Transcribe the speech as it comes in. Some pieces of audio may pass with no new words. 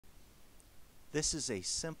This is a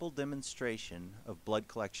simple demonstration of blood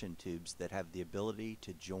collection tubes that have the ability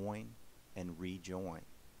to join and rejoin.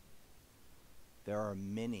 There are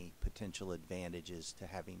many potential advantages to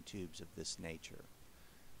having tubes of this nature.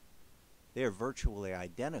 They are virtually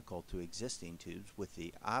identical to existing tubes, with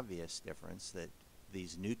the obvious difference that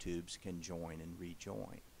these new tubes can join and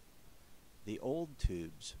rejoin. The old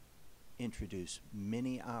tubes introduce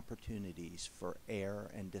many opportunities for error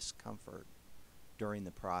and discomfort during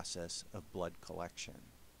the process of blood collection.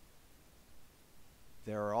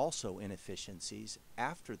 There are also inefficiencies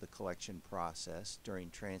after the collection process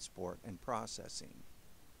during transport and processing.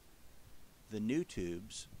 The new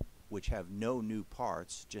tubes, which have no new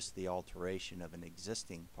parts, just the alteration of an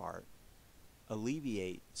existing part,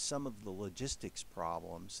 alleviate some of the logistics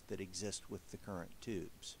problems that exist with the current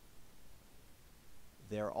tubes.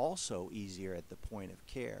 They're also easier at the point of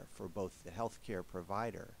care for both the healthcare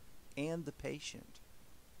provider and the patient.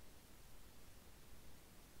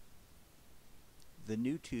 The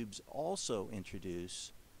new tubes also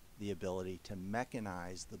introduce the ability to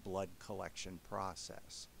mechanize the blood collection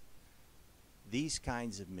process. These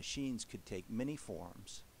kinds of machines could take many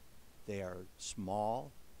forms. They are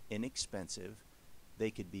small, inexpensive.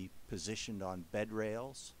 They could be positioned on bed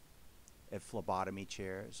rails, at phlebotomy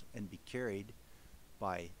chairs, and be carried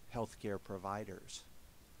by healthcare providers.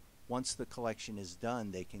 Once the collection is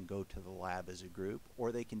done, they can go to the lab as a group,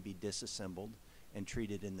 or they can be disassembled and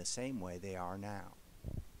treated in the same way they are now.